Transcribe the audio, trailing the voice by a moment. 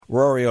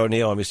Rory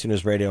O'Neill, NBC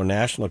News Radio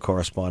national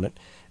correspondent.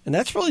 And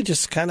that's really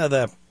just kind of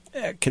the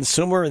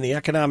consumer and the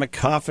economic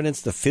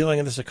confidence, the feeling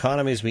of this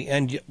economy as we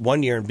end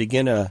one year and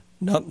begin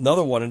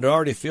another one. And it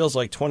already feels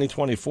like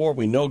 2024.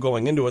 We know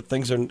going into it,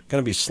 things are going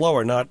to be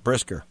slower, not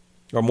brisker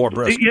or more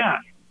brisk. Yeah.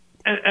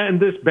 And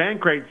this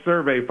Bankrate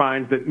survey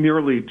finds that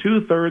nearly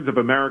 2/3 of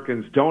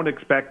Americans don't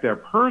expect their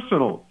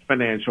personal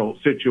financial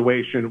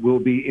situation will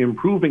be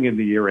improving in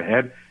the year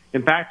ahead.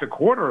 In fact,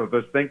 1/4 of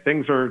us think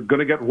things are going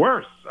to get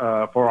worse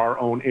for our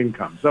own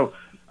income. So,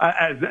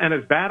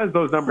 as bad as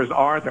those numbers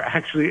are, they're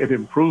actually an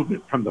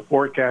improvement from the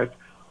forecast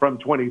from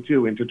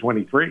 22 into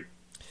 23.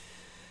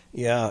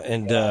 Yeah,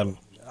 and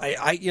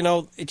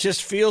it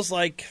just feels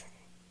like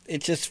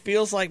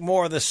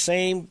more of the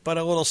same, but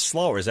a little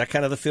slower. Is that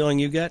kind of the feeling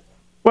you get?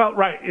 Well,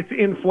 right. It's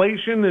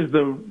inflation is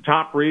the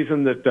top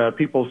reason that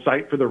people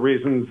cite for the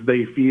reasons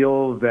they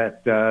feel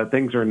that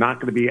things are not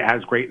going to be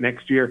as great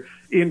next year,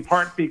 in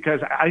part because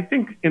I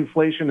think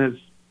inflation has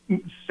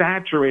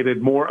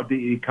saturated more of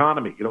the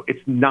economy.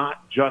 It's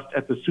not just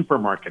at the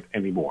supermarket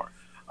anymore.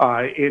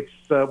 It's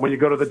when you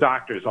go to the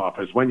doctor's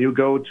office, when you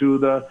go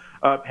to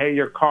pay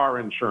your car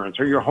insurance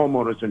or your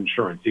homeowner's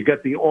insurance, you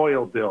get the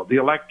oil bill, the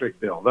electric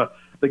bill,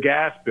 the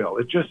gas bill.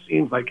 It just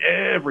seems like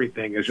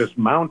everything is just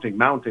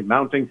mounting,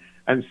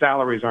 and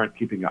salaries aren't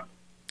keeping up.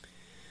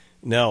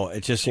 No,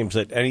 it just seems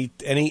that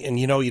and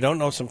you don't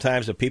know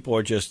sometimes that people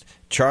are just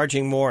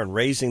charging more and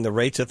raising the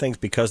rates of things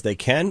because they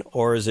can,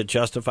 or is it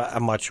justified?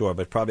 I'm not sure,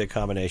 but probably a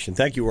combination.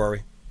 Thank you,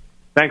 Rory.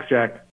 Thanks, Jack.